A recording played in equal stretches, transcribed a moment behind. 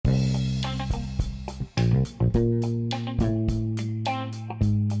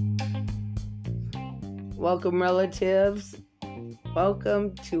Welcome, relatives.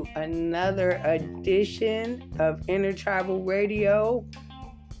 Welcome to another edition of Intertribal Radio.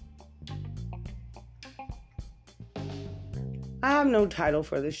 I have no title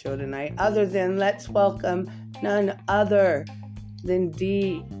for the show tonight other than let's welcome none other than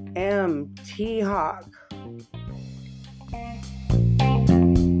DMT Hawk.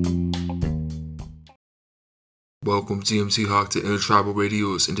 Welcome DMT Hawk to Intertribal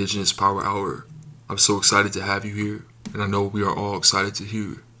Radio's Indigenous Power Hour. I'm so excited to have you here, and I know we are all excited to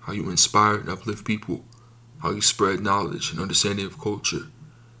hear how you inspire and uplift people, how you spread knowledge and understanding of culture,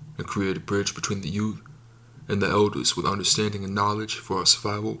 and create a bridge between the youth and the elders with understanding and knowledge for our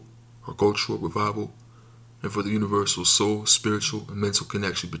survival, our cultural revival, and for the universal soul, spiritual, and mental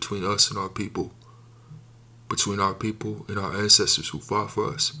connection between us and our people, between our people and our ancestors who fought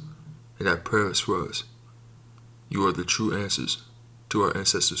for us and had prayers for us. You are the true answers to our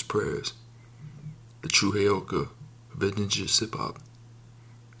ancestors' prayers. The true Heoka of indigenous hip-hop,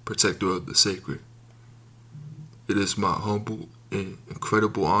 protector of the sacred. It is my humble and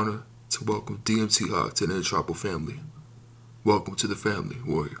incredible honor to welcome DMT Hawk to the Intertribal family. Welcome to the family,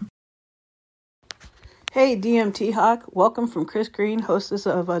 warrior. Hey DMT Hawk, welcome from Chris Green, hostess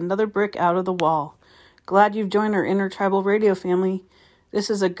of Another Brick Out of the Wall. Glad you've joined our Intertribal Radio family. This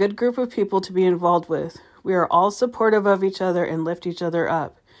is a good group of people to be involved with. We are all supportive of each other and lift each other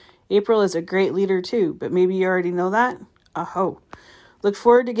up. April is a great leader too, but maybe you already know that? Aho. Look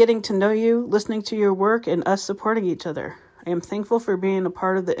forward to getting to know you, listening to your work, and us supporting each other. I am thankful for being a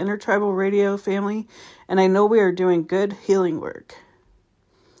part of the Intertribal Radio family, and I know we are doing good healing work.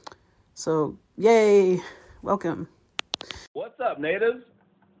 So, yay! Welcome. What's up, natives?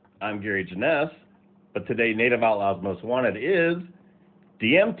 I'm Gary Janess, but today Native Outlaws Most Wanted is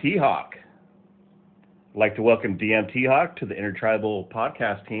DMT Hawk. I'd like to welcome DMT Hawk to the Intertribal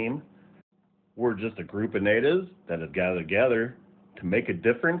podcast team. We're just a group of natives that have gathered together to make a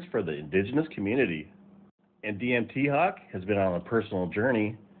difference for the indigenous community. And DMT Hawk has been on a personal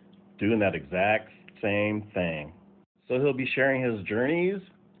journey doing that exact same thing. So he'll be sharing his journeys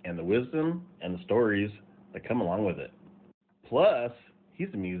and the wisdom and the stories that come along with it. Plus, he's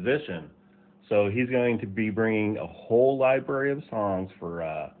a musician, so he's going to be bringing a whole library of songs for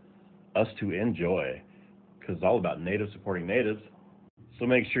us to enjoy, because it's all about natives supporting natives. So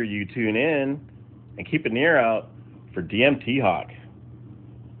make sure you tune in and keep an ear out for DMT Hawk.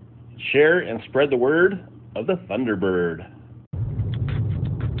 Share and spread the word of the Thunderbird.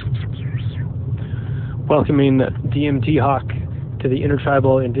 Welcoming DMT Hawk to the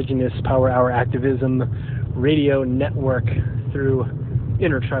Intertribal Indigenous Power Hour Activism Radio Network through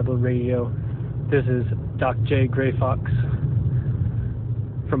Intertribal Radio. This is Doc J. Gray Fox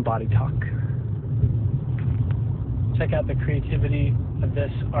from Body Talk. Check out the creativity of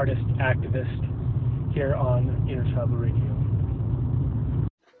this artist activist here on Intertribal Radio.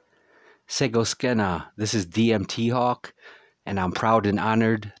 Segoskena, this is DMT Hawk, and I'm proud and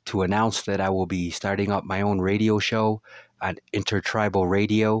honored to announce that I will be starting up my own radio show on Intertribal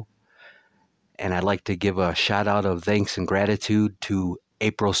Radio. And I'd like to give a shout out of thanks and gratitude to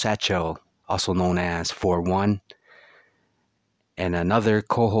April Satchel, also known as 4-1, and another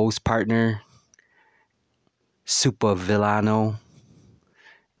co-host partner, Super Villano,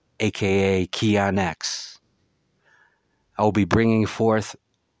 aka Keon X. I will be bringing forth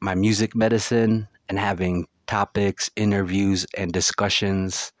my music medicine and having topics, interviews, and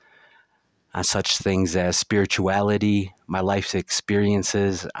discussions on such things as spirituality, my life's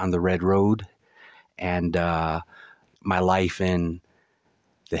experiences on the Red Road, and my life in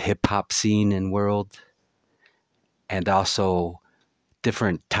the hip-hop scene and world, and also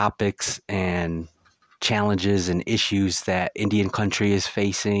different topics and challenges and issues that Indian country is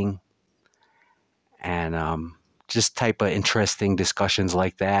facing, and just type of interesting discussions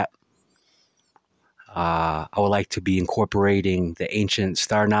like that. I would like to be incorporating the ancient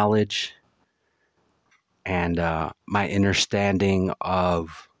star knowledge and my understanding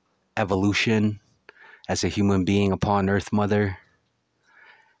of evolution as a human being upon Earth Mother,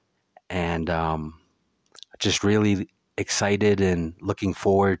 and just really excited and looking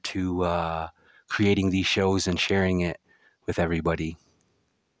forward to creating these shows and sharing it with everybody.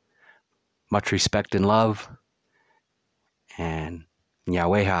 Much respect and love, and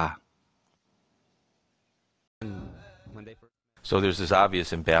Nyaweha. So there's this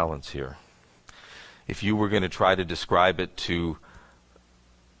obvious imbalance here. If you were going to try to describe it to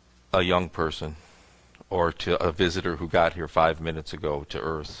a young person or to a visitor who got here 5 minutes ago to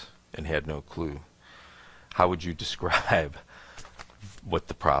Earth and had no clue, how would you describe what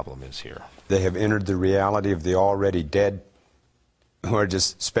the problem is here. They have entered the reality of the already dead who are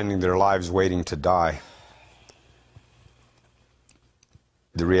just spending their lives waiting to die.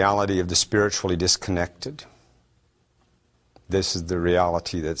 The reality of the spiritually disconnected. This is the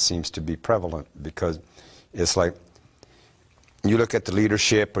reality that seems to be prevalent, because it's like you look at the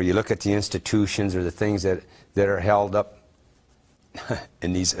leadership or you look at the institutions or the things that are held up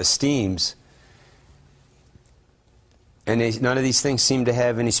in these esteems, and none of these things seem to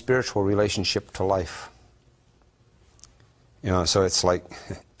have any spiritual relationship to life. You know, so it's like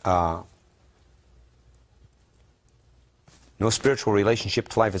no spiritual relationship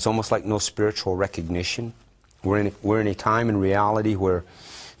to life. It's almost like no spiritual recognition. We're in a time in reality where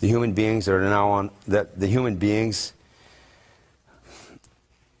the human beings are now on the human beings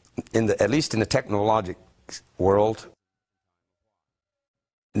at least in the technologic world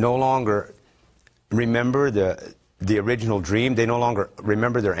no longer remember the original dream. They no longer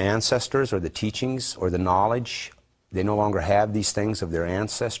remember their ancestors or the teachings or the knowledge. They no longer have these things of their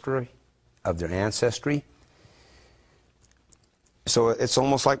ancestry. So it's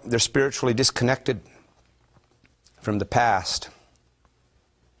almost like they're spiritually disconnected from the past.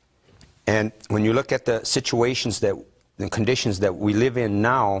 And when you look at the situations the conditions that we live in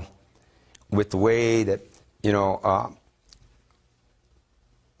now, with the way that, you know,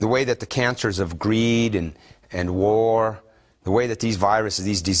 the way that the cancers of greed and war, the way that these viruses,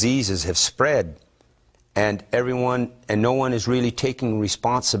 these diseases have spread, and no one is really taking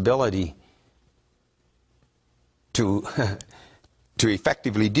responsibility to to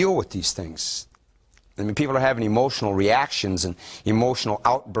effectively deal with these things. I mean, people are having emotional reactions and emotional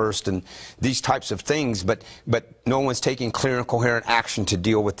outbursts and these types of things, but no one's taking clear and coherent action to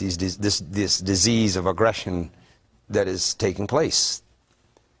deal with this disease of aggression that is taking place.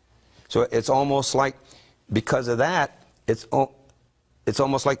 So it's almost like, because of that, it's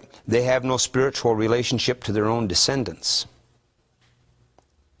almost like they have no spiritual relationship to their own descendants.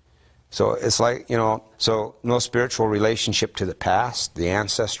 So it's like, you know, so no spiritual relationship to the past, the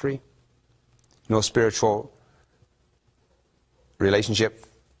ancestry. No spiritual relationship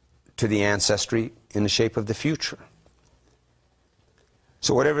to the ancestry in the shape of the future.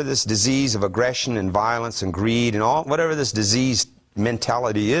 So whatever this disease of aggression and violence and greed and whatever this diseased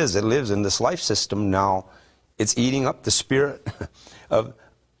mentality is that lives in this life system now, it's eating up the spirit of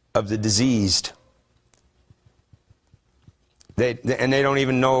the diseased. They don't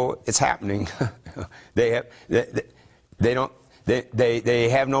even know it's happening. They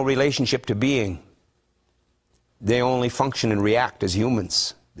have no relationship to being. They only function and react as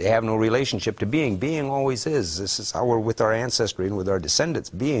humans. They have no relationship to being. Being always is. This is how we're with our ancestry and with our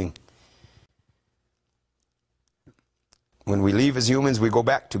descendants, being. When we leave as humans, we go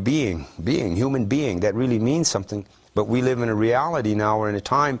back to being, human being. That really means something. But we live in a reality now, we're in a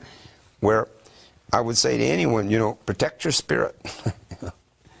time where I would say to anyone, you know, protect your spirit.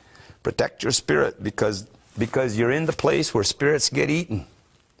 Protect your spirit, because you're in the place where spirits get eaten.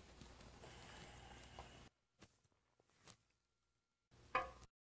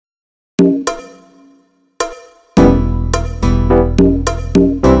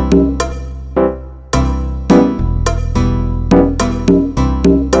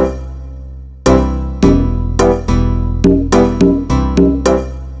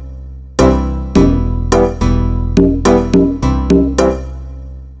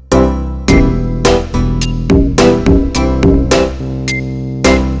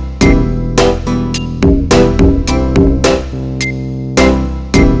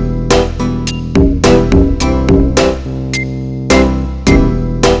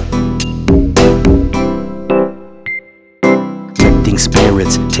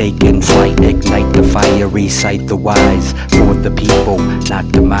 Taking flight, ignite the fire, recite the wise for the people,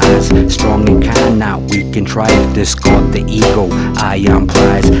 not demise. Strong and kind, not weak and trife. Discard the ego, eye on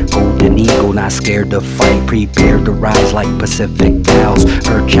prize. Golden eagle, not scared to fight. Prepared to rise like Pacific cows.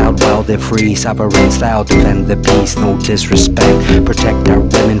 Her child wild and free, sovereign style. Defend the peace, no disrespect. Protect our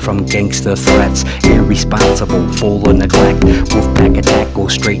women from gangster threats. Irresponsible, full of neglect. Wolfpack attack, go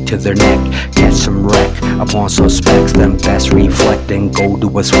straight to their neck. Catch some wreck upon suspects, then best reflect and go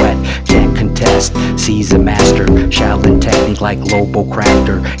to a sweat. Can't contest, seize a master. Shaolin technique like Lobo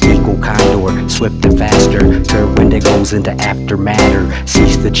Crafter. Eagle Condor, swift and faster. Turn when it goes into aftermatter.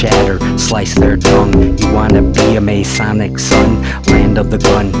 Cease the chatter, slice their tongue. You wanna be a Masonic son? Land of the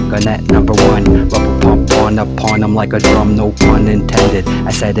gun, gunette number one. Rubber pump one upon them like a drum, no pun intended.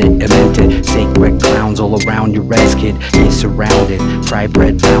 I said it, I meant it. Sacred clowns all around your res kid. Get surrounded, fry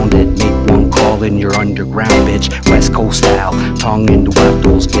bread pounded. Make one call in your underground, bitch. West Coast style, tongue into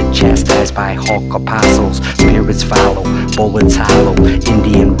weapons. Get chastised by hawk apostles. Spirits follow, bullets hollow.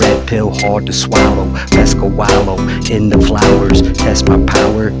 Indian red pill hard to swallow. Pesco wallow in the flowers. Test my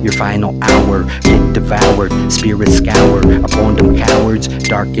power, your final hour. Get devoured, spirits scour upon them cowards.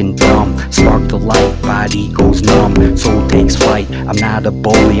 Dark and dumb, spark the light. Body goes numb, soul takes flight. I'm not a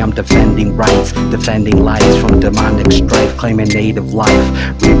bully, I'm defending rights. Defending lives from demonic strife. Claiming native life.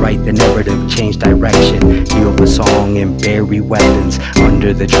 Rewrite the narrative, change direction. Heal the song and bury weapons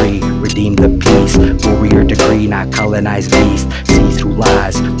under the tree. Redeem the peace. Warrior decree, not colonize beast. See through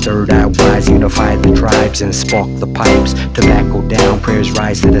lies. Third eye wise, unify the tribes and spark the pipes. Tobacco down, prayers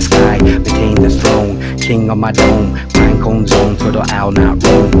rise to the sky. Maintain the throne, king of my dome. Pine cone zone till the owl not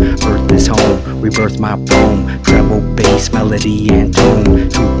roam. Earth is home, rebirth my poem. Treble bass, melody and tone.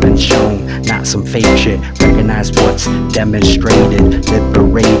 Truth been shown, not some fake shit. Recognize what's demonstrated.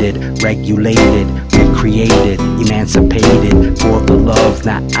 Liberated, regulated, recreated, emancipated. For the love,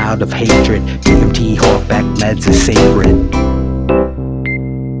 not out of hatred. DMT, hardback meds is sacred.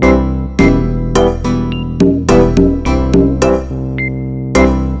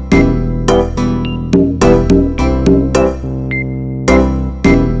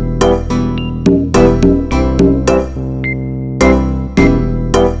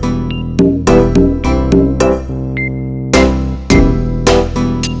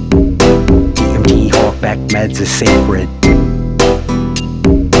 Meds is sacred.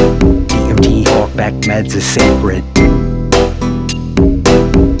 DMT hawkback meds is sacred.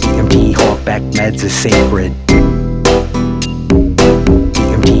 DMT hawkback meds is sacred.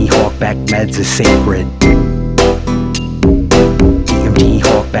 DMT hawkback meds is sacred. DMT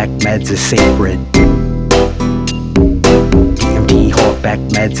hawkback meds is sacred. DMT hawkback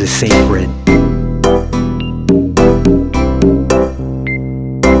meds is sacred.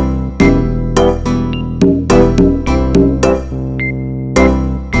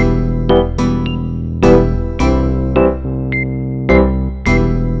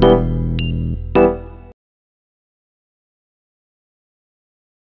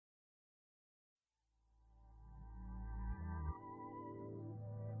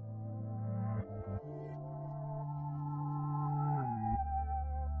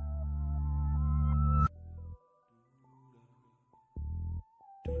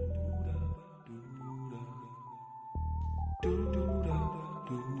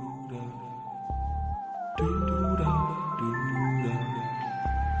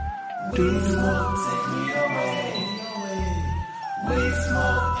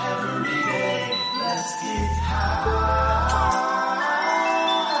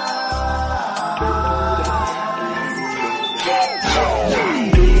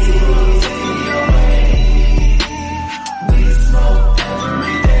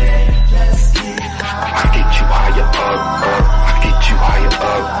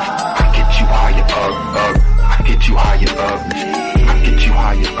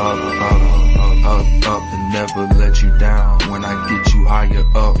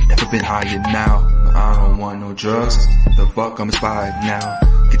 I'm inspired now.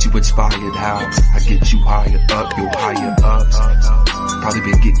 Get you inspired how? I get you higher up, you're higher up. Probably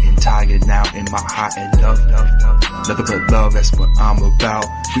been getting tired now in my high end up. Nothing but love, that's what I'm about.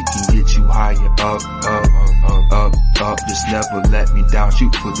 We can get you higher up. Just never let me down.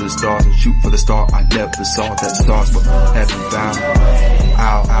 Shoot for the stars and shoot for the star. I never saw that stars, but heaven bound.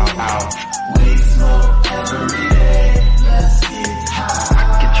 Ow, ow, ow. We smoke every day. Let's get high. I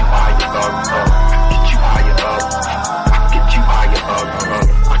get you higher up. I get you higher up.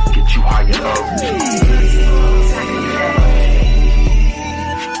 I get you higher up.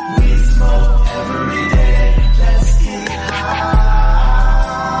 We smoke every day. Let's get high.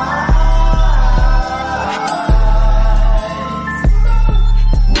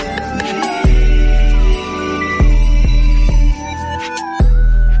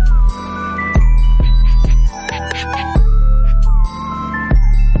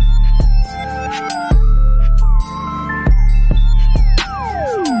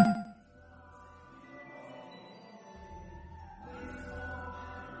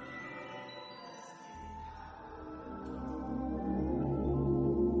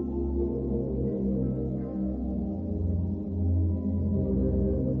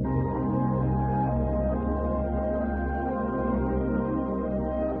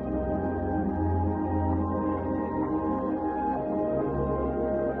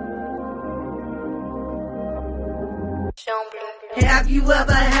 Chambre. Have you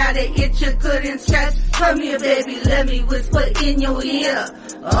ever had an itch you couldn't scratch? Come here, baby, let me whisper in your ear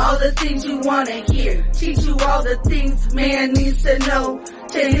all the things you wanna hear. Teach you all the things man needs to know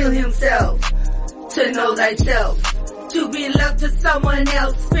to heal himself, to know thyself, to be loved to someone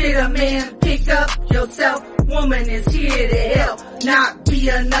else. Spit a man, pick up yourself. Woman is here to help, not be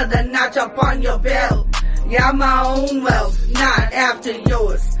another notch up on your belt. Yeah, my own wealth, not after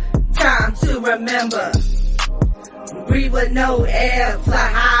yours. Time to remember. Breathe with no air, fly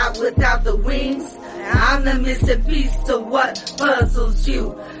high without the wings. I'm the missing piece to what puzzles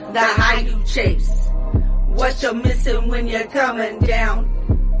you, the high you chase. What you're missing when you're coming down,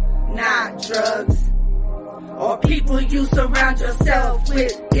 not drugs or people you surround yourself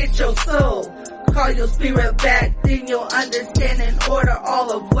with. It's your soul. Call your spirit back, then you'll understand and order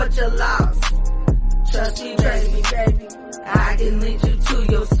all of what you lost. Trust me, baby, I can lead you to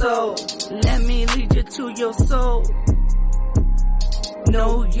your soul. Let me lead you to your soul.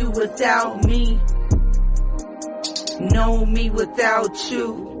 Know you without me. Know me without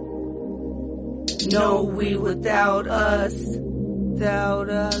you. Know we without us. Without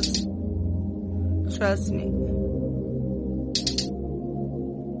us. Trust me.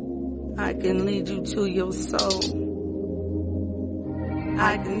 I can lead you to your soul.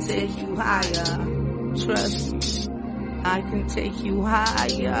 I can take you higher. Trust me. I can take you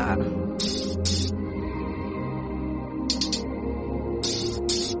higher.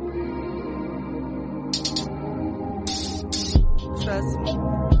 Trust me.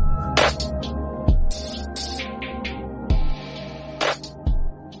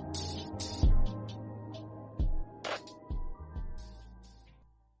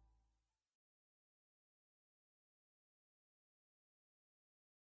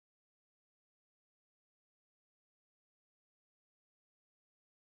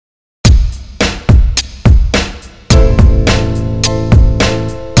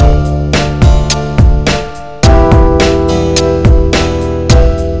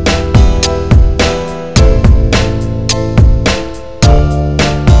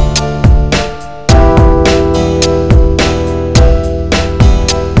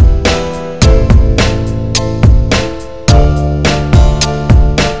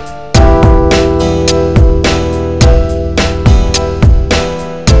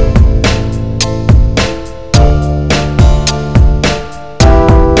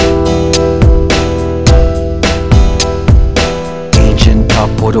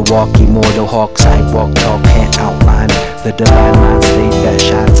 Walk, immortal hawk, sidewalk talk, can't outline the divine mind state that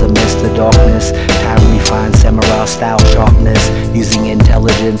shines amidst the darkness. Time refined, samurai style sharpness, using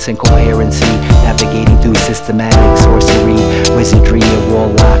intelligence and coherency, navigating through systematic sorcery, wizardry and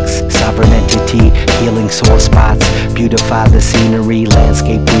warlocks, sovereign entity, healing sore spots, beautify the scenery,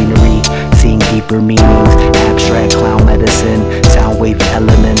 landscape greenery, seeing deeper meanings, abstract clown medicine, sound wave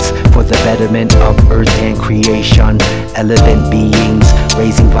elements for the betterment of earth and creation, elevant beings,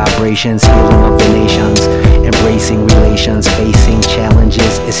 raising vibrations, healing of the nations, embracing relations, facing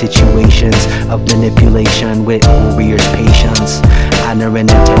challenges and situations of manipulation with warriors' patience, honor and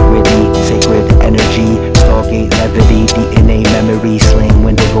integrity, sacred energy, stargate levity, DNA memory, slaying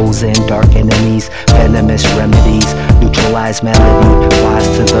wendigos and dark enemies, venomous remedies, neutralize melody, wise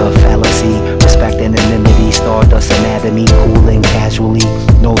to the fallacy, respect anonymity, stardust anatomy, cooling casually,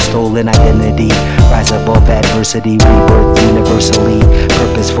 no stolen identity, rise above adversity, rebirth universally,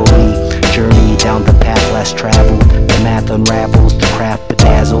 purposefully, journey down the path less traveled, the math unravels, the craft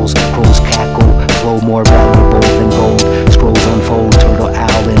bedazzles, crows cackle, flow more valuable than gold, scrolls unfold, turtle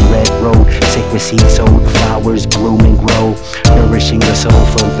owl in red road, sacred seed sowed, flowers bloom and grow, nourishing the soul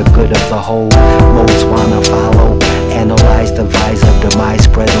for the good of the whole, modes wanna follow, analyze the vise of demise,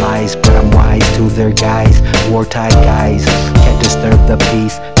 spread lies, but I'm wise to their guys, wartime guys, can't disturb the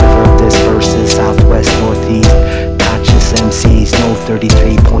peace, divert this verses, southwest, northeast, conscious MCs, no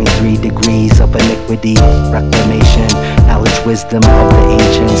 33.3 degrees of iniquity, reclamation, knowledge, wisdom of the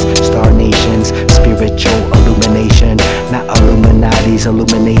ancients, star nations, spiritual illumination, not Illuminati's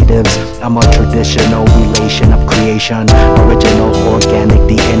illuminatives, I'm a traditional relation of creation, original organic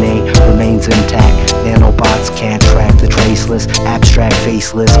DNA remains intact, nanobots can't track the traceless, abstract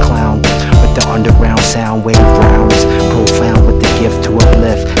faceless clown, with the underground sound wave rounds, profound with the gift to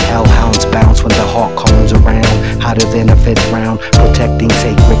uplift, hellhounds bounce when the hawk comes around, hotter than a fifth round, protecting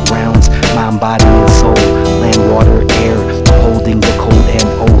sacred grounds, mind, body and soul, land, water, air, holding the code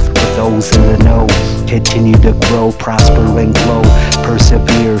and oath for those in the know, continue to grow, prosper and glow,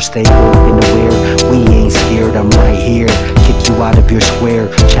 persevere, stay woke and aware, we ain't scared, I'm right here, kick you out of your square,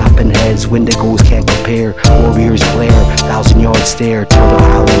 chopping heads, wendigos can't compare, warriors glare, 1,000-yard stare, turtle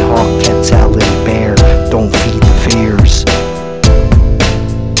island hawk, kept telling bear, don't feed the fears.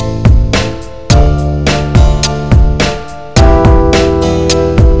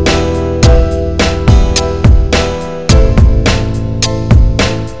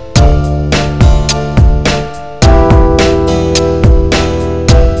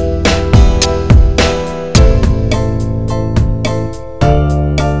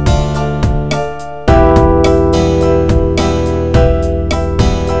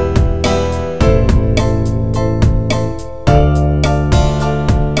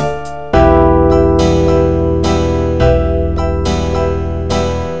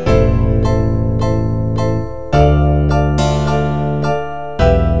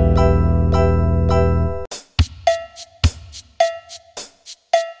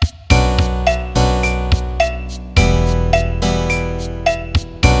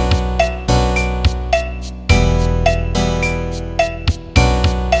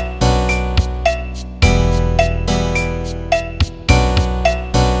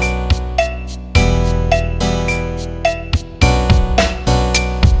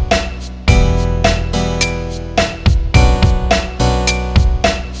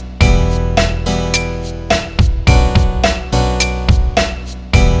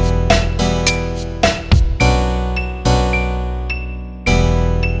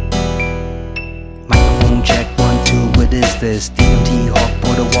 Sound check 1, 2, what is this? DMT Hawk,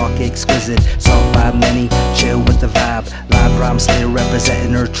 border walk exquisite. Sought by many, chill with the vibe. Live rhyme slayer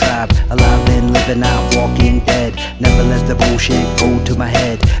representing her tribe. Alive and living, not walking dead. Never let the bullshit go to my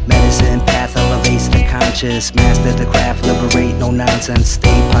head. Medicine path elevates the conscious. Master the craft, liberate, no nonsense.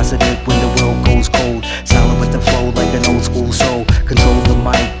 Stay positive when the world goes cold. Solid with the flow like an old school soul. Control the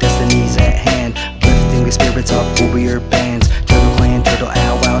mic, destiny's at hand. Lifting the spirits of warrior bands. Turtle clan, turtle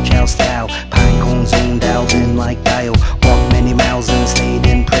owl, wow, chow style. Pine cone zoned out in like dial. Walk many miles and stayed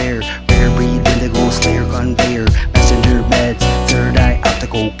in prayer. Rare breed, indigo, slayer, conveyor. Messenger meds, third eye,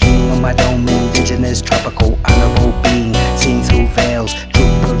 optical. King of my dome, indigenous, tropical. Honorable being, seen through veils.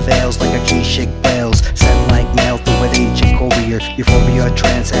 Truth prevails like a Keishik bells. Sent like mail through an ancient courier. Euphoria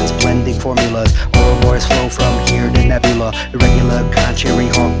transcends blending formulas. Ouroboros flow from here to nebula. Irregular, contrary,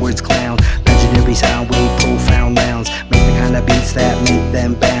 Hogwarts clown. Legendary sound wave, profound rounds. Make the kind of beats that make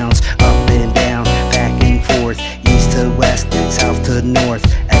them bounce. Up and down, back and forth. East to west, south to north.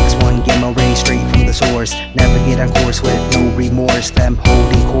 X1 gamma ray straight from the source. Navigate on course with no remorse. Them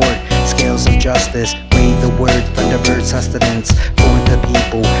holding court, scales of justice. Weigh the word, thunderbird sustenance. For the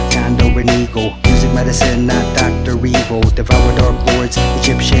people, condor and eagle. Music medicine, not Dr. Evil. Devour dark lords,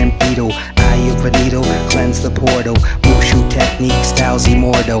 Egyptian beetle. Eye of a needle, cleanse the portal. Wushu technique, styles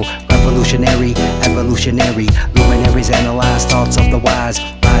immortal. Revolutionary, evolutionary. Luminaries analyze thoughts of the wise.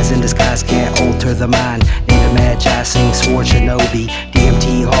 Lies in disguise can't alter the mind. Native magi sing sword shinobi.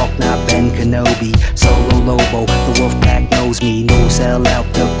 DMT Hawk, not Ben Kenobi. Solo Lobo, the wolf pack knows me. No sell out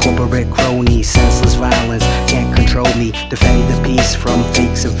to corporate cronies. Senseless violence can't control me. Defend the peace from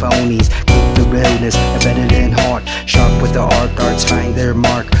fakes and phonies. Keep the realness embedded in heart. Sharp with the art, arts find their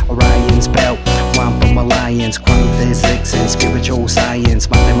mark. Orion's belt, wampum alliance. Quantum physics and spiritual science.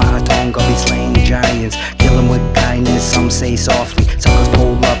 Mathemata Tonga be slaying giants. Kill 'em with kindness, some say softly. Suckers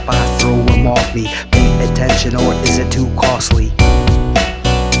pull up, I throw 'em off me. Pay attention or is it too costly?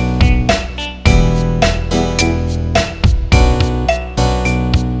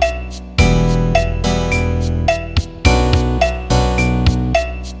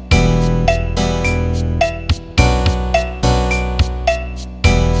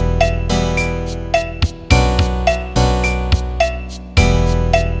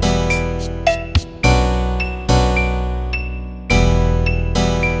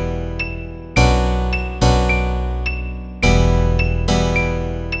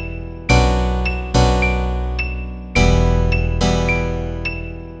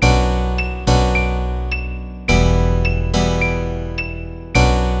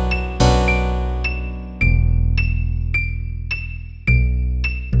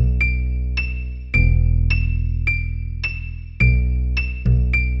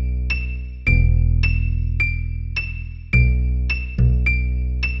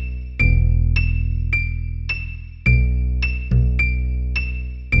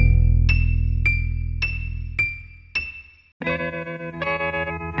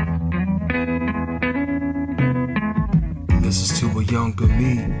 This is to a younger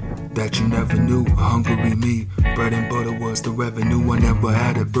me that you never knew. A hungry me, bread and butter was the revenue. I never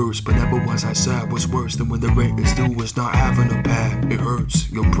had a verse, but never was I sad. What's worse than when the rent is due is not having a pad. It hurts,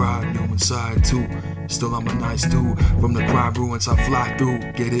 your pride, you inside too. Still I'm a nice dude. From the crime ruins I fly through.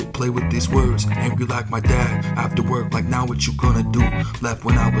 Get it, play with these words. Angry like my dad, after work like now what you gonna do? Left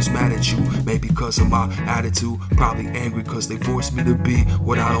when I was mad at you, maybe cause of my attitude. Probably angry cause they forced me to be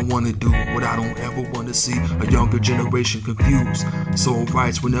what I don't wanna do, what I don't ever wanna see. A younger generation confused. Soul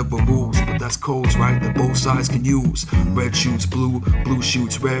rights were never rules, but that's codes, right? That both sides can use. Red shoots blue, blue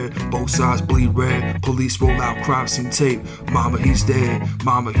shoots red. Both sides bleed red. Police roll out crime scene tape. Mama, he's dead.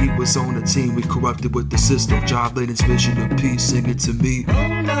 Mama, he was on the team. We corrupted with the system. Job Layden's vision of peace. Sing it to me.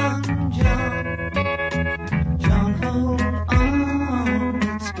 Hold on, John. John, hold on.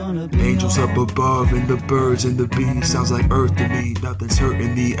 It's gonna be Angels up above and the birds and the bees. Sounds like earth to me. Nothing's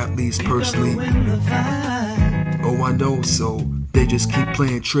hurting me, at least personally. Oh, I know so. They just keep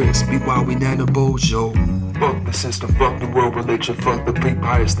playing tricks. Meanwhile, we nano bojo. Fuck the system, fuck the world religion, fuck the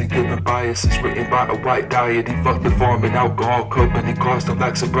pre-piously given biases written by a white deity. Fuck the farm and alcohol company, cost of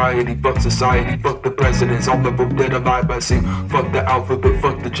lack sobriety. Fuck society, fuck the presidents, all of them dead alive I see. Fuck the alphabet,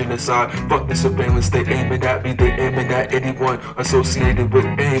 fuck the genocide. Fuck the surveillance, they aiming at me. They aiming at anyone associated with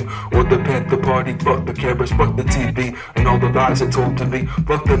AIM or the Panther Party. Fuck the cameras, fuck the TV, and all the lies they told to me.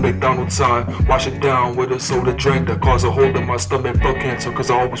 Fuck the McDonald's sign, wash it down with a soda drink that caused a hole in my stomach. Fuck cancer,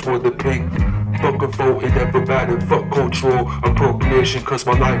 cause I always wore the pink. Fuck a vote, it never mattered. Fuck cultural appropriation, cause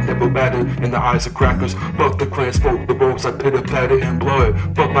my life never mattered in the eyes of crackers. Fuck the clan, spoke the ropes, I pitter-pattered in blood.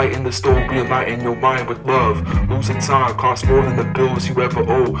 Fuck light in the stove, re-enlighten your mind with love. Losing time costs more than the bills you ever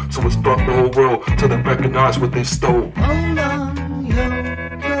owe. So it's fuck the whole world till they recognize what they stole. Hold on,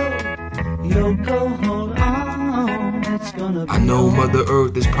 Yoko, hold on, it's gonna be I know Mother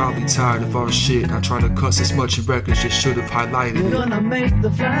Earth is probably tired of our shit. I try to cuss as much in records, just should've highlighted We're it. gonna make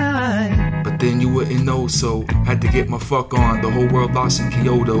the flight. But then you wouldn't know, so had to get my fuck on. The whole world lost in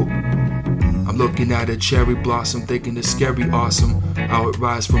Kyoto. I'm looking at a cherry blossom, thinking it's scary awesome. How it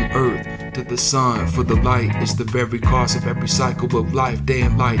rise from earth to the sun for the light is the very cause of every cycle of life. Day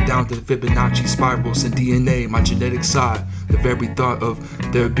and light down to the Fibonacci spirals and DNA, my genetic side. The very thought of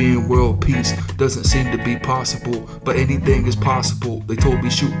there being world peace doesn't seem to be possible, but anything is possible. They told me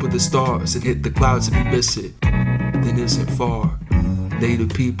shoot for the stars and hit the clouds. If you miss it, then it isn't far. Native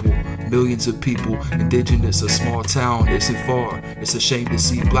people, millions of people, indigenous, a small town isn't far. It's a shame to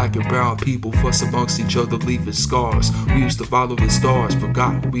see black and brown people fuss amongst each other, leaving scars. We used to follow the stars,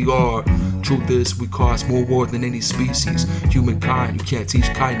 forgot who we are. Truth is, we cause more war than any species. Humankind, you can't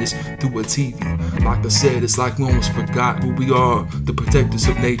teach kindness through a TV. Like I said, it's like we almost forgot who we are. The protectors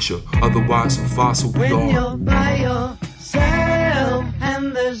of nature, otherwise so fossil we When are. you're by yourself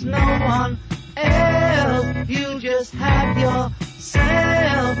and there's no one else, you just have yourself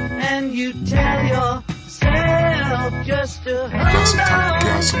and you tell yourself just to That's the hold type of on.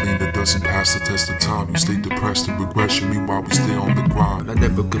 gasoline that doesn't pass the test of time. You stay depressed and regression, meanwhile we stay on the grind. I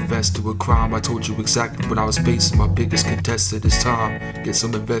never confessed to a crime. I told you exactly what I was facing. My biggest contestant is time. Get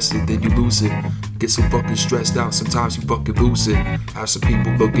some invested, then you lose it. Get so fucking stressed out, sometimes you fucking lose it. Have some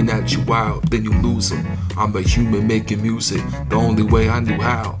people looking at you wild, then you lose them. I'm a human making music, the only way I knew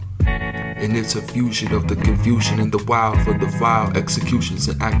how. And it's a fusion of the confusion and the wild for the vile executions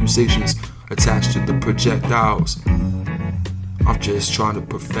and accusations attached to the projectiles. I'm just trying to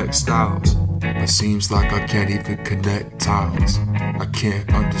perfect styles. It seems like I can't even connect tiles. I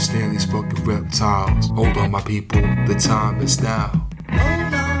can't understand these fucking reptiles. Hold on, my people, the time is now.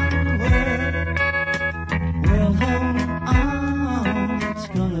 Hold on, well, hold on, it's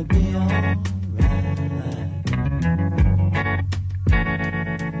gonna be alright.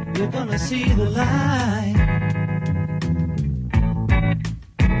 You're gonna see the light.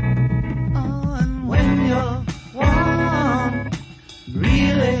 Oh, and when you're warm,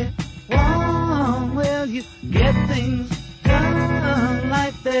 really warm, well, you get things done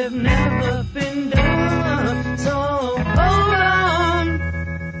like they've never been done. So hold on.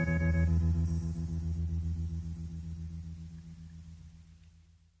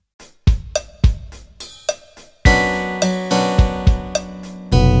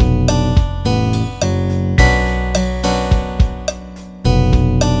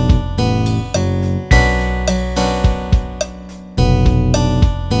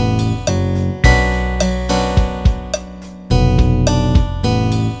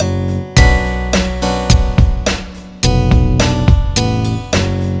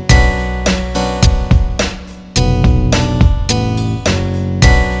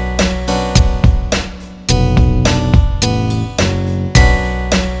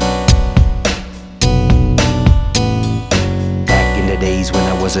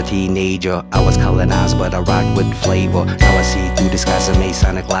 was a teenager, I was colonized, but I rocked with flavor. Now I see through the skies of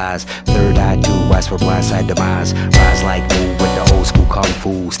Masonic lies. Third eye to rise for blindside demise. Rise like move with the old school kung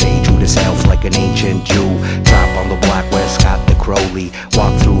fu. Stay true to self like an ancient Jew. Drop on the block where Scott the Crowley.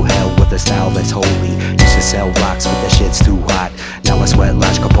 Walk through hell with a style that's holy. Used to sell rocks, but that shit's too hot. Now I sweat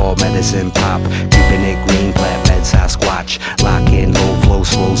Lodge Capal medicine pop. Keeping it green, plant med Sasquatch. Lock in, low flow,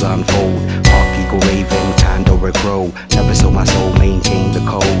 slows unfold. Hawk, eagle, raven, condor, or crow. Never sold my soul, maintain the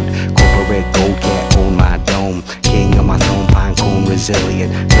code. Corporate gold can't own my dome. King of my throne, pine cone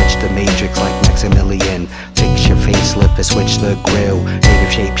resilient. Glitch the matrix like Maximilian. Fix your facelift and switch the grill.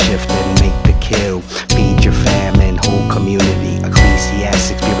 Native shape shift and make the kill. Feed your famine, whole community.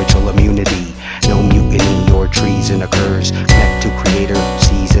 Ecclesiastic spiritual immunity. No mutiny or treason occurs. Connect to creator,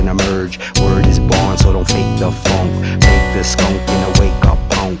 season emerge. Word is born, so don't fake the funk. Fake the skunk in a wake up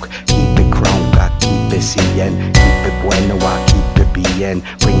punk. Keep it crunk, I keep it seeing. Keep it bueno, I keep it being.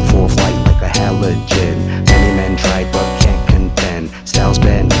 Bring forth light like a halogen. Many men tried but can't contend. Styles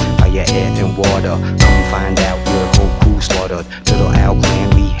bend, fire, air, and water. Come find out your whole crew slaughtered. Little Al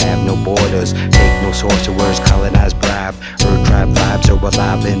clan, we have no borders. Take no sorcerers, colonize bribe. Earth tribe vibes are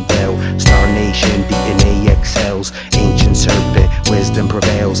alive and well. Star Nation, DNA excels. Ancient serpent, wisdom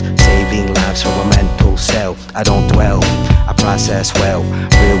prevails. Saving lives from a mental cell. I don't dwell, I process well.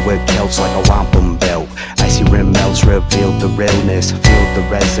 Real with Celts like a wampum belt. I Icy rim melts, reveal the realness. Feel the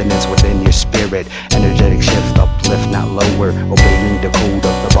resonance within your spirit. Energetic shift, uplift, not lower. Obeying the code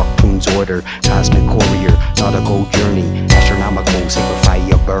of the Baktun's order. Cosmic courier, nautical journey. Astronomical, sacred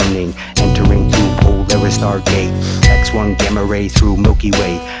fire burning. Entering through Polaris Stargate. X1 gamma ray through Milky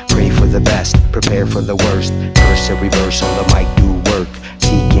Way. Pray for the best, prepare for the worst. Curse and reverse on the mic, do work.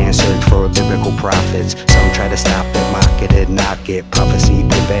 Seek and search for lyrical prophets. Some try to stop it, mock it, and knock it. Prophecy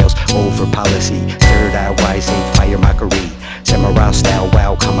prevails over policy. Third eye wise, ain't fire mockery. Samurai style,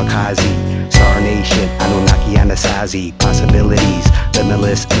 wow, kamikaze. Star Nation, Anunnaki Anasazi. Possibilities,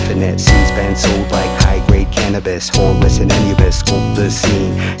 limitless, infinite. Seeds been sold like high-grade cannabis. Horus and Anubis, scope the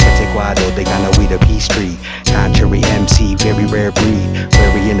scene. Catequado, they got no weed, a peace tree. Contrary MC, very rare breed.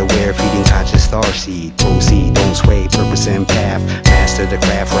 Wary and aware, feeding conscious star seed. Proceed, don't sway, purpose and path. Master the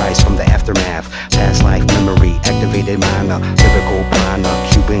craft, rise from the aftermath. Past life memory, activated mana. Lyrical prana,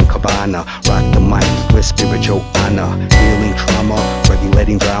 Cuban cabana. Rock the mic with spiritual honor. Healing trauma,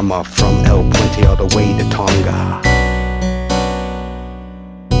 regulating drama. From El Puente all the way to Tonga.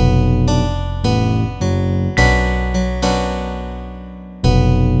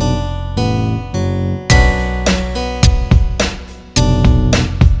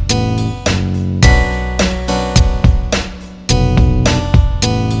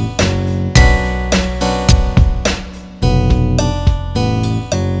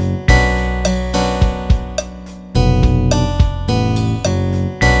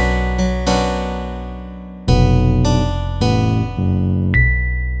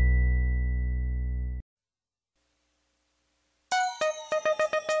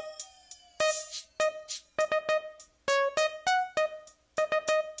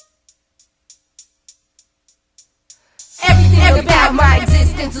 Everything about my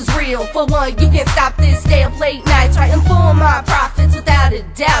existence is real. For one, you can't stop this. Stay up late nights writing for my profits without a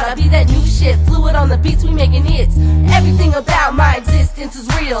doubt. I be that new shit, fluid on the beats, we making hits. Everything about my existence is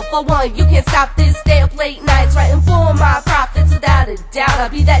real. For one, you can't stop this. Stay up late nights writing for my profits without a doubt. I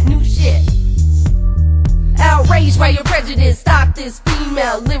be that new shit. Outraged by your prejudice, stop this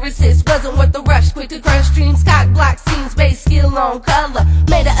female lyricist. Wasn't worth the rush, quick to crush dreams, cock block scenes, based skill on color.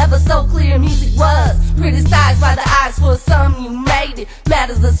 Made it ever so clear music was criticized by the eyes. For some you made it,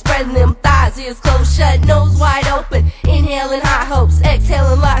 matters of spreading them thighs. Ears closed shut, nose wide open, inhaling high hopes,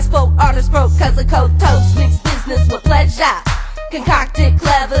 exhaling lies. Spoke, artists broke cause of coke toast. Mixed business with pleasure, concocted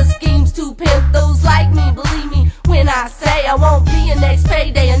clever schemes to pimp those like me. Believe me when I say I won't be a next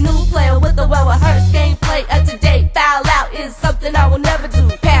payday. A new player with a well-rehearsed gameplay. Up to date, foul out is something I will never do.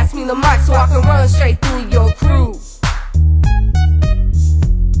 Pass me the mic so I can run straight through your crew.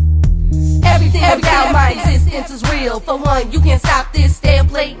 Everything about my existence is real. For one, you can't stop this. Stay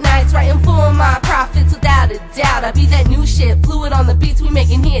up late nights writing for my profits without a doubt. I be that new shit, fluid on the beats, we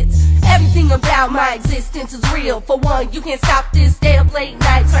making hits. Everything about my existence is real. For one, you can't stop this. Stay up late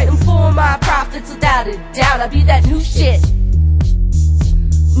nights writing for my profits without a doubt. I be that new shit.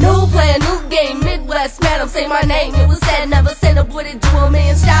 New player, new game, Midwest, madam, say my name. It was said, never said a boy to do a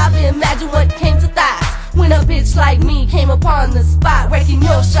man's job. Imagine what came to thighs when a bitch like me came upon the spot, wrecking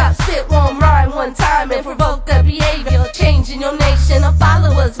your shop. Spit one rhyme one time and provoke the behavior, changing your nation of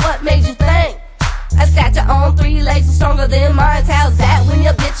followers. What made you think a stature on 3 legs is stronger than mine? How's that when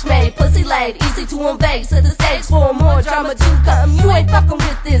your bitch made pussy laid? Easy to invade, set the stage for more drama to come. You ain't fucking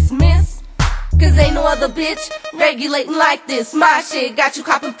with this, miss, cause ain't no other bitch regulating like this. My shit got you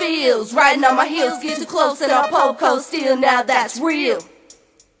copping feels, riding on my heels, get too close and I'll poco still. Now that's real.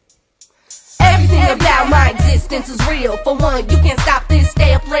 Everything about my existence is real. For one, you can't stop this.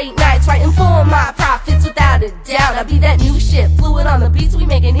 Stay up late nights writing for my profits without a doubt. I be that new shit, fluid on the beats, we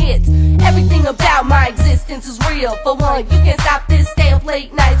making hits. Everything about my existence is real. For one, you can't stop this. Stay up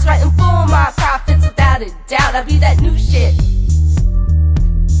late nights writing for my profits without a doubt. I be that new shit.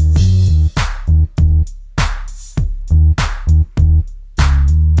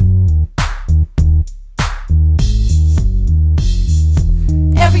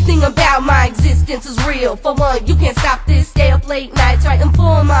 Everything about my existence is real. For one, you can't stop this. Stay up late nights writing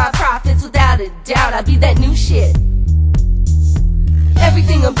for my profits without a doubt. I be that new shit.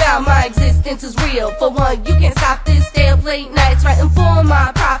 Everything about my existence is real. For one, you can't stop this. Stay up late nights writing for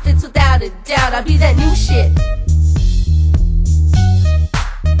my profits without a doubt. I be that new shit.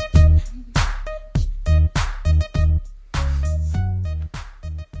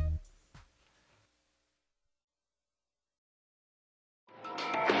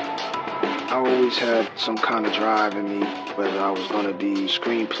 I always had some kind of drive in me, whether I was going to be a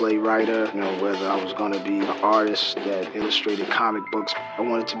screenplay writer, whether I was going to be an artist that illustrated comic books. I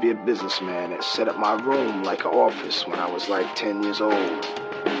wanted to be a businessman that set up my room like an office when I was like 10 years old.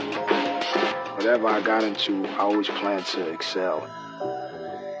 Whatever I got into, I always planned to excel.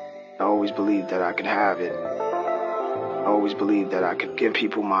 I always believed that I could have it. I always believed that I could give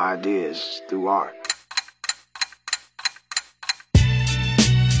people my ideas through art.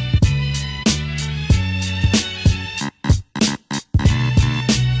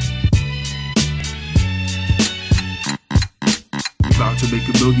 About to make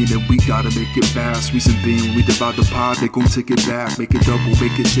 $1 million and we gotta make it fast. Reason being, when we divide the pie, they gon' take it back. Make it double,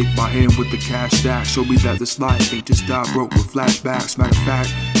 make it shake my hand with the cash stack. Show me that this life ain't just die broke with flashbacks. Matter of fact,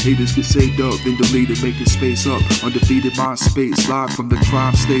 haters get saved up, then deleted, making space up. Undefeated mind space, live from the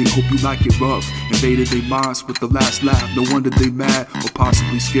crime state. Hope you like it rough. Invaded their minds with the last laugh. No wonder they mad or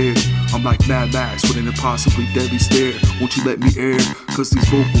possibly scared. I'm like Mad Max with an impossibly deadly stare. Won't you let me air? Cause these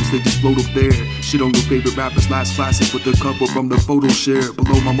vocals, they just float up there. Shit on your favorite rapper's last classic with the cover from the photo share.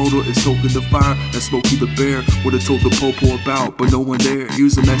 Below my motor is stoking the fire that Smokey the Bear would've told the popo about, but no one there.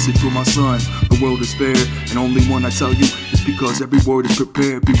 Here's a message for my son: the world is fair, and only one I tell you is because every word is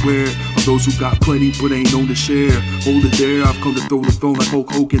prepared. Beware of those who got plenty but ain't known to share. Hold it there, I've come to throw the throne like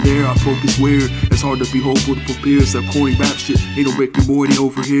Hulk Hogan there. I focus weird, it's hard to be hopeful for peers. That corny rap shit ain't no Rick and Morty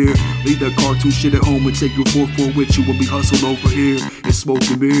over here. Leave that cartoon shit at home and take your 4-4 with you when we hustle over here. It's smoke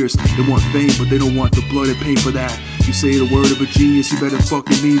and mirrors, they want fame but they don't want the blood and pain for that. You say the word of a genius, you better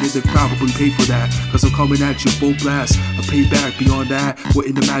fucking mean it, then probably pay for that. Cause I'm coming at you full blast, I pay back beyond that.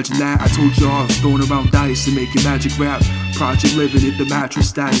 Wouldn't imagine that, I told y'all I was throwing around dice and making magic rap. Project living in the mattress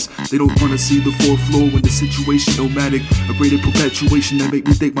status. They don't wanna see the fourth floor when the situation nomadic. A greater perpetuation that make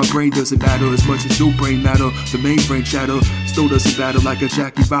me think my brain doesn't matter as much as your brain matter. The mainframe chatter still doesn't matter like a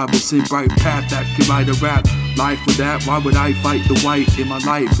Jackie Robinson bright path that can write a rap. Life for that, why would I fight the white in my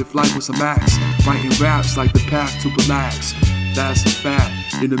life if life was a max? Writing raps like the path to relax. That's a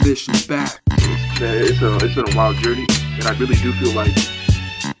fact, intermission's back. It's been a wild journey, and I really do feel like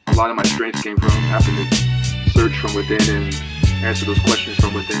a lot of my strength came from having to search from within and answer those questions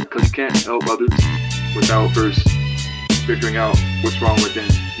from within, because you can't help others without first figuring out what's wrong within.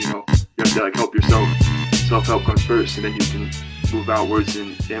 You know, you have to like help yourself. Self-help comes first, and then you can move outwards and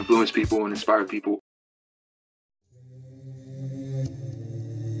influence people and inspire people.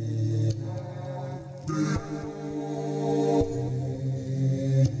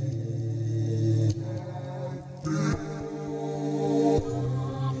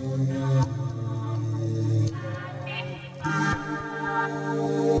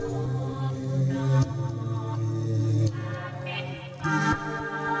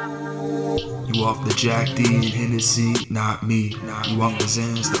 You off the Jack D and Hennessy, not me. You off the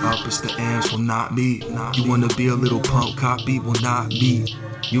Zans, the uppers, the amps, well not me. You wanna be a little punk copy, well not me.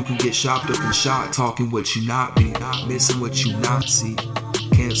 You can get shopped up and shot, talking what you not be, missing what you not see.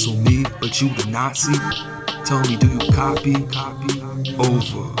 Cancel me, but you the Nazi. Tell me, do you copy?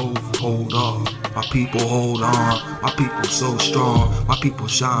 Over, hold on. My people hold on, my people so strong. My people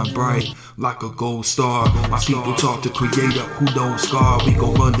shine bright like a gold star. My people talk to creator who knows God. We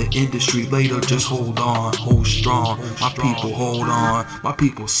gon' run the industry later, just hold on, hold strong. My people hold on, my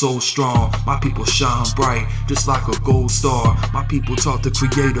people so strong. My people shine bright just like a gold star. My people talk to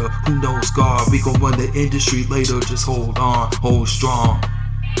creator who knows God. We gon' run the industry later, just hold on, hold strong.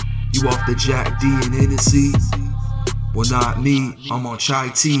 You off the Jack D and Hennessy? Well not me, I'm on chai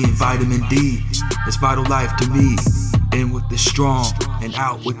tea and vitamin D. It's vital life to me. In with the strong and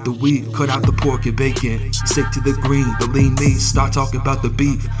out with the weak. Cut out the pork and bacon, stick to the green, the lean meat. Start talking about the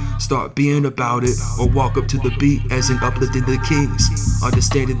beef, start being about it, or walk up to the beat as in uplifting the kings.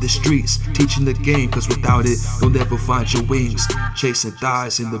 Understanding the streets, teaching the game, cause without it, you'll never find your wings. Chasing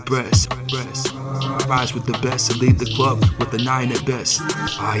thighs in the breast. Rise with the best and leave the club with a 9 at best.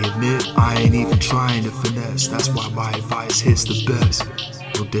 I admit, I ain't even trying to finesse. That's why my advice hits the best.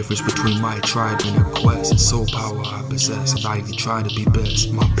 No difference between my tribe and her quest. It's soul power I possess. I'm not even trying to be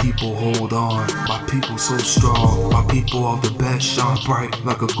best. My people hold on. My people so strong. My people are the best. Shine bright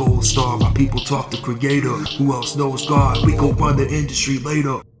like a gold star. My people talk to creator. Who else knows God? We gon' run the industry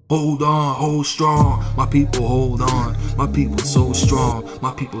later. Hold on, hold strong. My people hold on. My people so strong.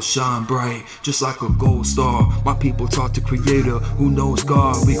 My people shine bright just like a gold star. My people talk to creator who knows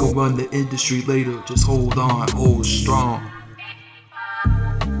God. We gon' run the industry later. Just hold on, hold strong.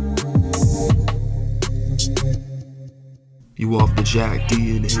 You off the Jack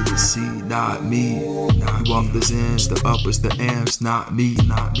D and Hennessy, not me. You off the Zans, the uppers, the amps, not me.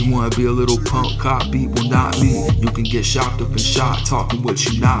 You wanna be a little punk copy, well not me. You can get shocked up and shot, talking what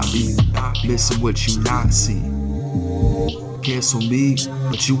you not be, missing what you not see. Cancel me,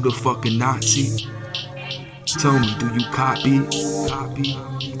 but you the fucking Nazi. Tell me, do you copy?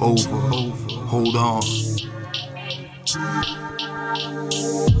 Over, hold on.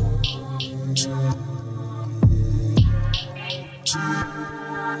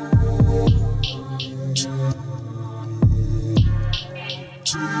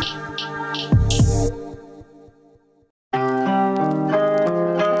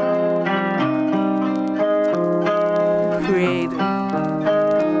 Creator.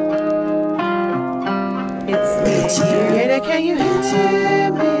 It's me. Creator, can you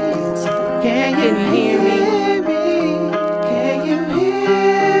hear me? Can you hear me? Can you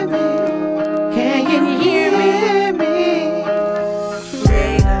hear me? Can you hear me?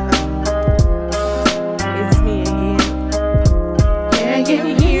 Creator. It's me again. Can you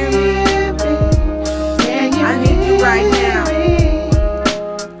hear me? Can you I need you right now.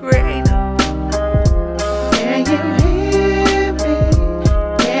 Creator. Can you hear me?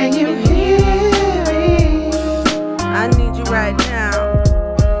 Can you hear me? I need you right now.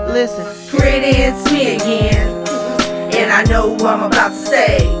 Listen. Creator, it's me again, and I know what I'm about to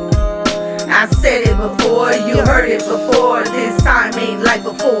say. I said it before, you heard it before. This time ain't like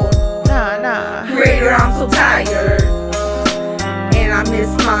before. Nah. Creator, I'm so tired, and I miss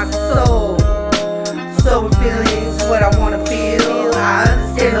my soul. So feelings, what I wanna feel. I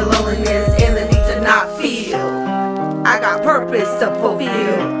understand the loneliness and the need to not feel. I got purpose to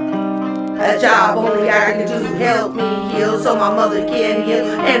fulfill. A job only I can do, help me heal, so my mother can heal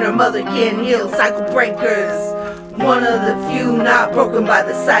and her mother can heal. Cycle breakers, one of the few not broken by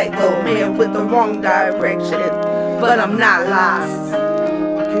the cycle. Man with the wrong direction, but I'm not lost.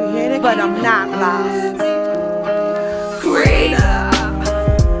 But I'm not lost. Creator,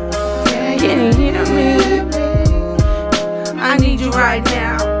 can you hear me? I need you right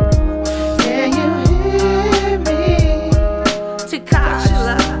now. Can you hear me?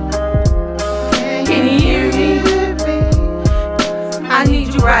 Takashla, can you hear me? I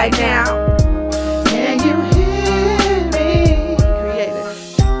need you right now. Can you hear me? Creator.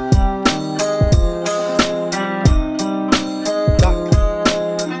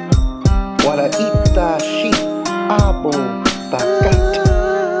 Waraita shi abo takat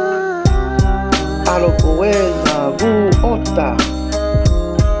alokoel na vu ota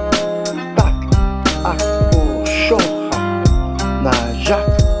tak ako shoha na jak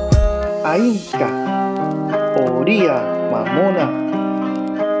ainka oria mamona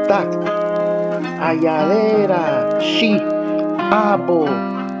tak ayalera shi abo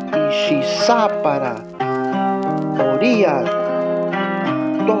ishisapara oria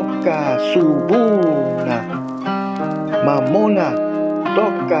toka subuna mamona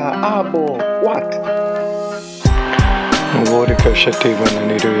toka abo wak Vorika shativa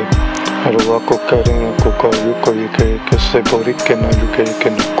nanirue Aruako karina kuka yuko yuke ke se borike na yuke ke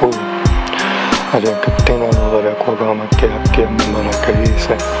nuku Aria katina no dare kwagama ke akia mamana ke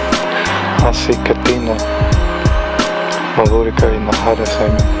ise Asi katina Mavorika inahara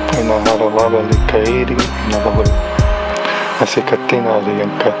seme Inahara wabali kairi inahara Asi katina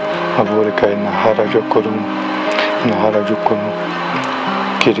alianka Mavorika inahara yokorum Inahara yokorum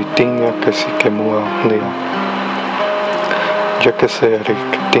Kiritinya kasi ke mua lia Ya que se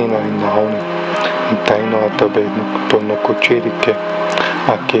ricatina en la hone, en taino atabe no cochiri que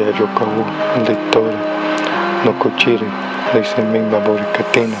aquí a yokabu lectore, no cochiri, dice misma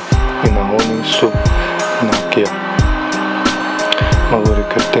boricatina, en la hone su, na kia, ma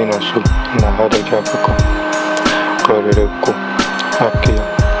boricatina su, na hara yapako, karereku, aquí,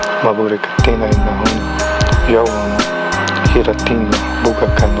 ma boricatina en la hone, yawano, giratina, buga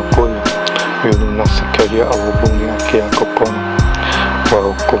kanokoya, yulu nasakaria abubuni aquí a kopona.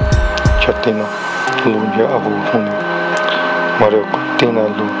 Waoko chatina luya abujuni Maroko tina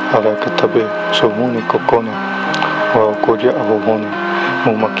lu arakatabe sohuni kokona Waoko ya abujuni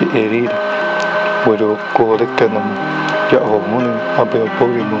mumaki eriri Wiroko rekanamu ya abujuni abe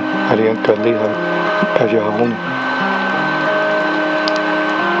aburimu arianka liha ayahuni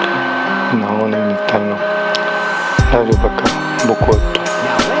Naone nitano Naribaka bukoto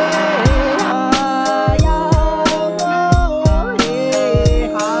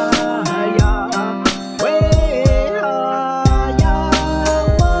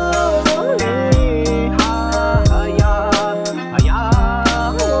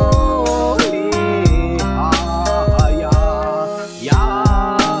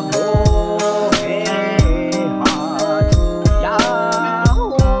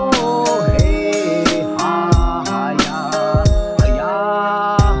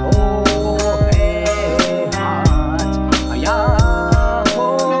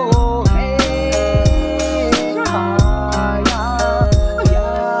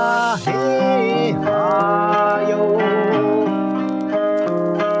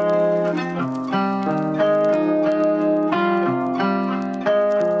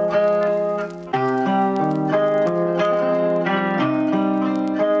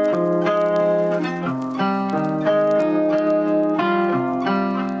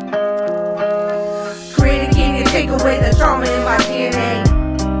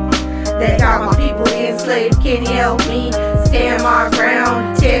slave, can you help me stand my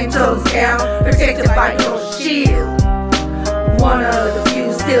ground? 10 toes down, protected by your shield. One of the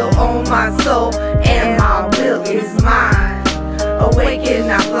few still own my soul, and my will is mine. Awake and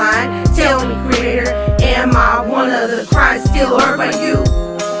not blind, tell me, creator, am I one of the cries still heard by you?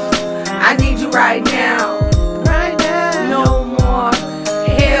 I need you right now, Right now. no more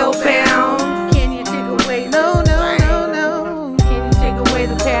hellbound. Can you take away this No, no, pain? no, no. Can you take away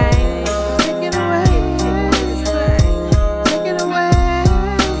the pain? Take it away. Take it away.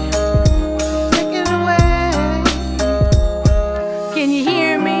 Take it away. Can you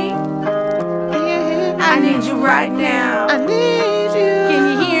hear me? Can you hear me? I need you right now. I need you. Can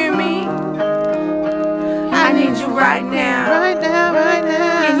you hear me? I need you right now. Right now, right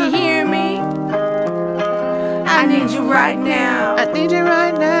now. Can you hear me? I need you right now. I need you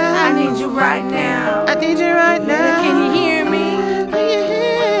right now. I need you right now. I need you right now. Can you hear me? Can you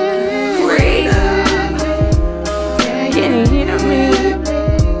hear me? Creator, can you hear me?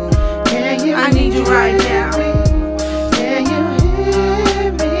 Can you I need you right now. Can you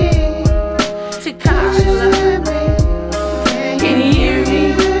hear me? Takala, can you hear me?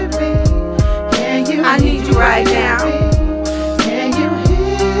 Can you I need you right now. Can you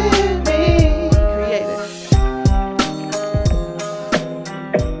hear me? Creator.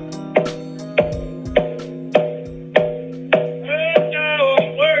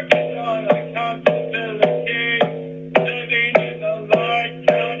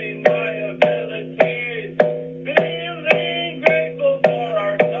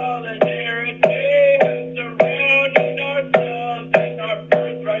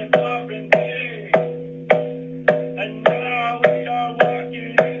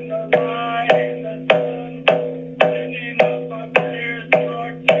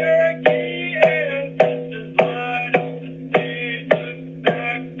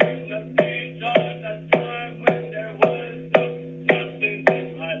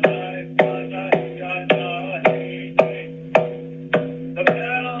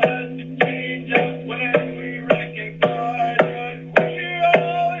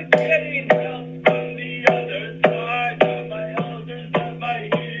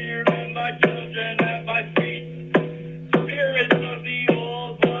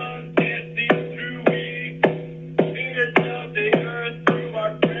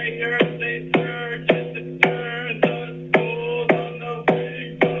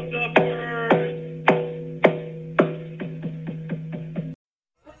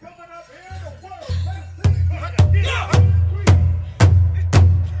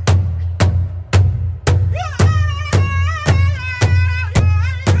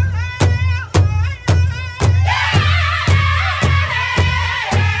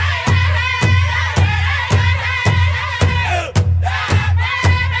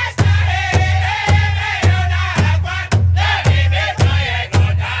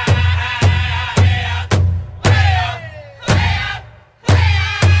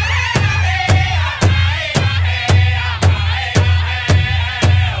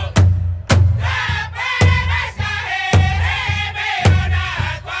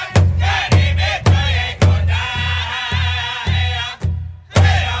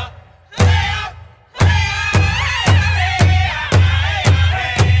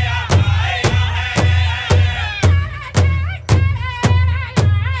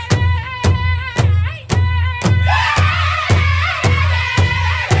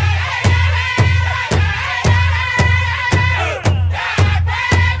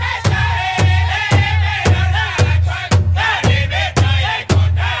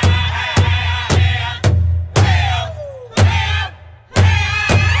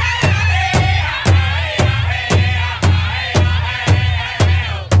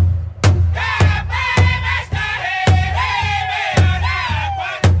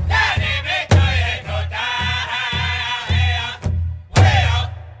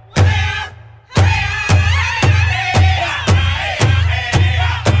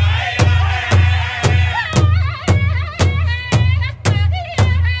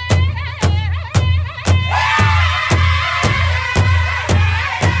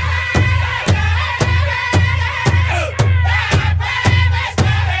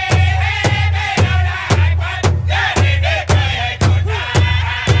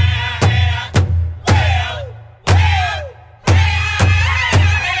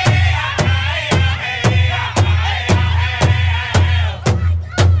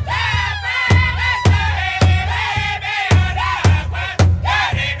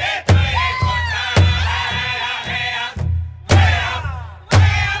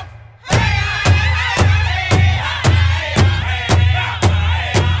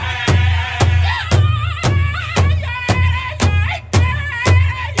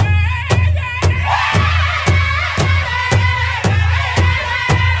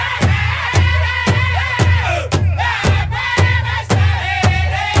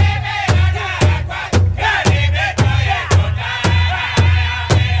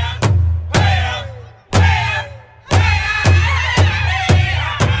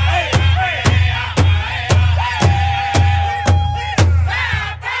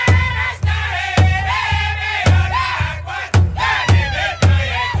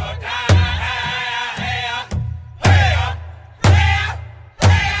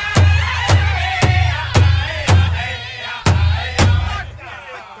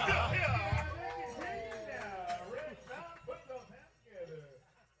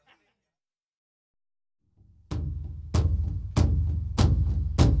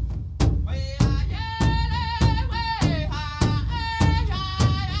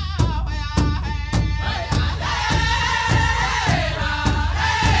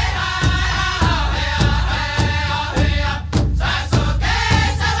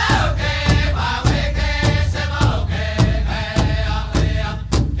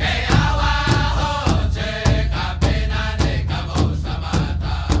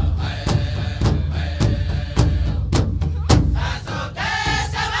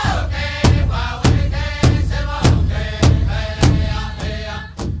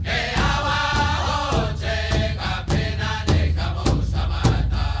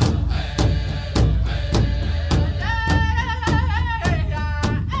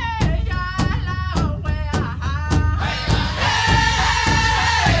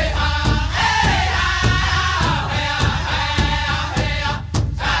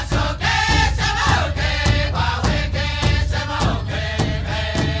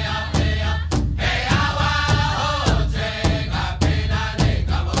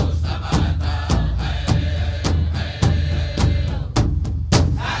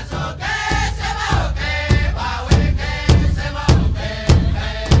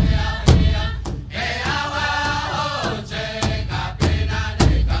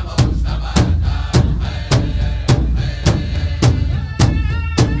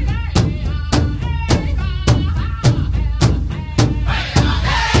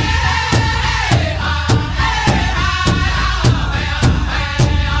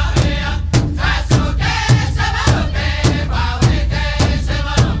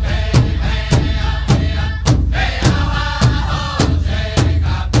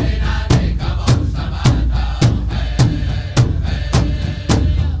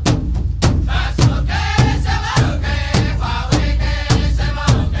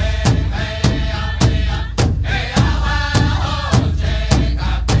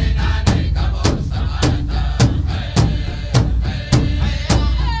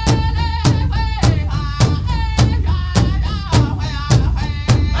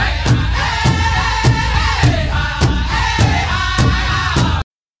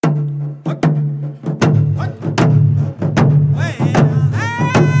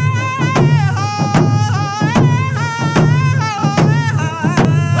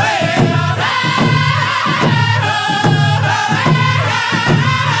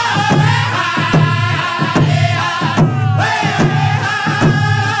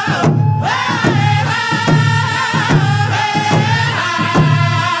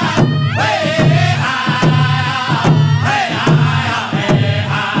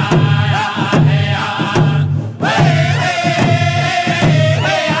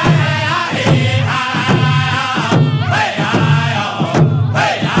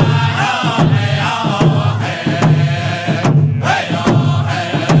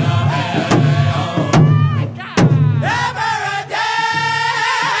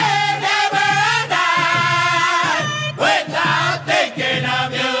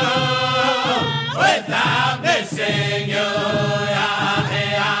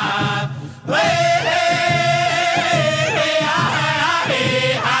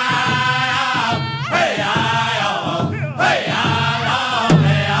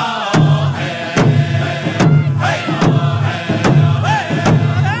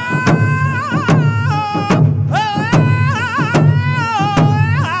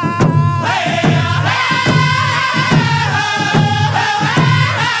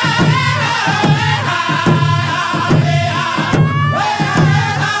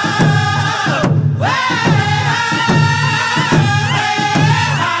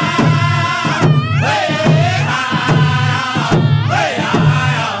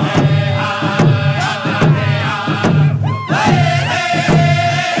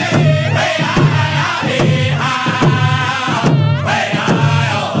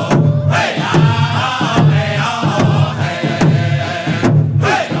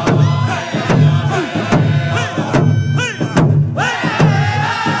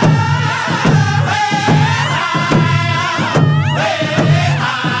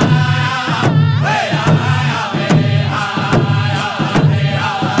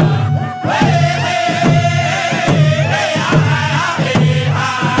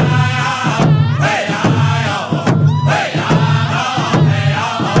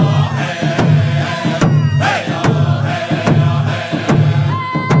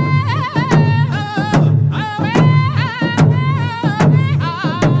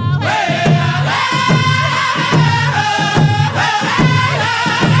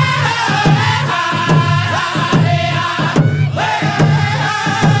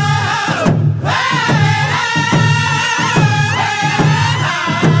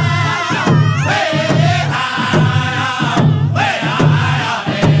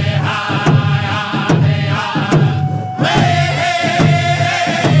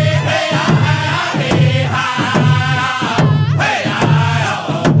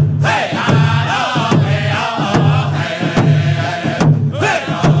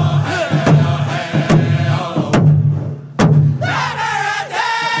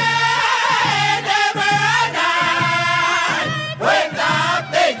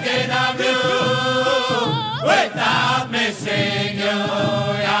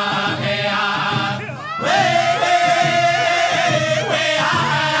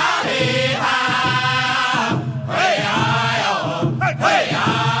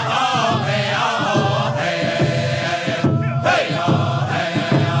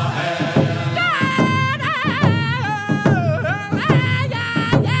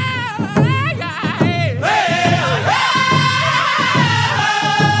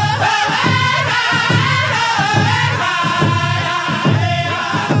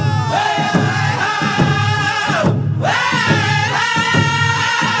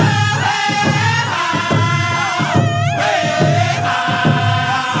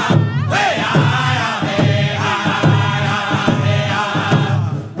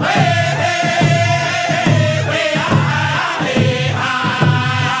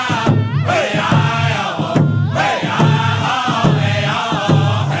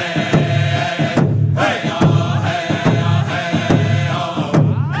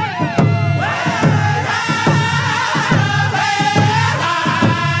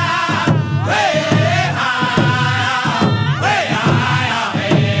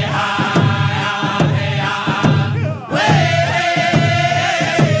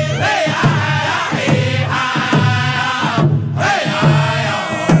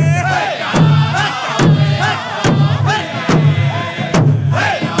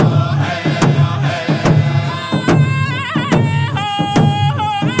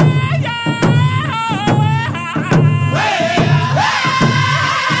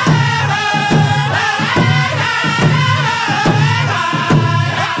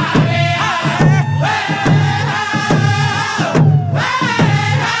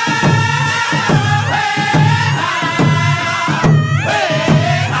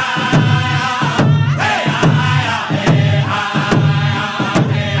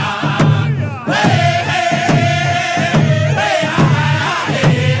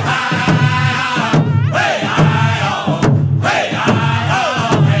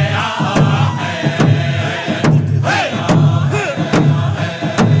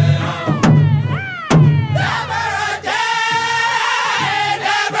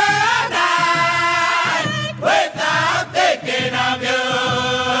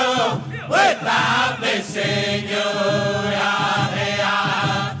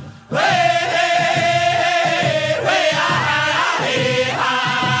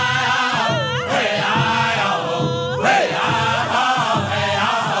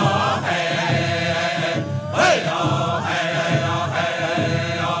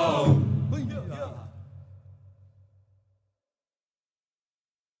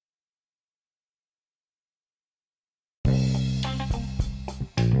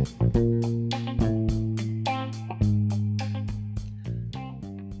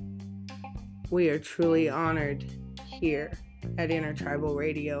 We are truly honored here at Intertribal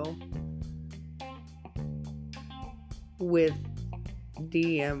Radio with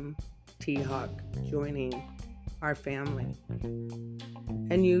DMT Hawk joining our family.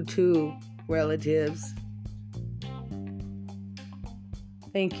 And you too, relatives.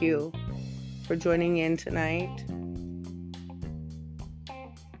 Thank you for joining in tonight.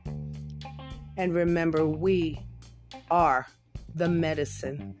 And remember, we are the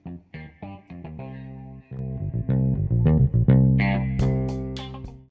medicine.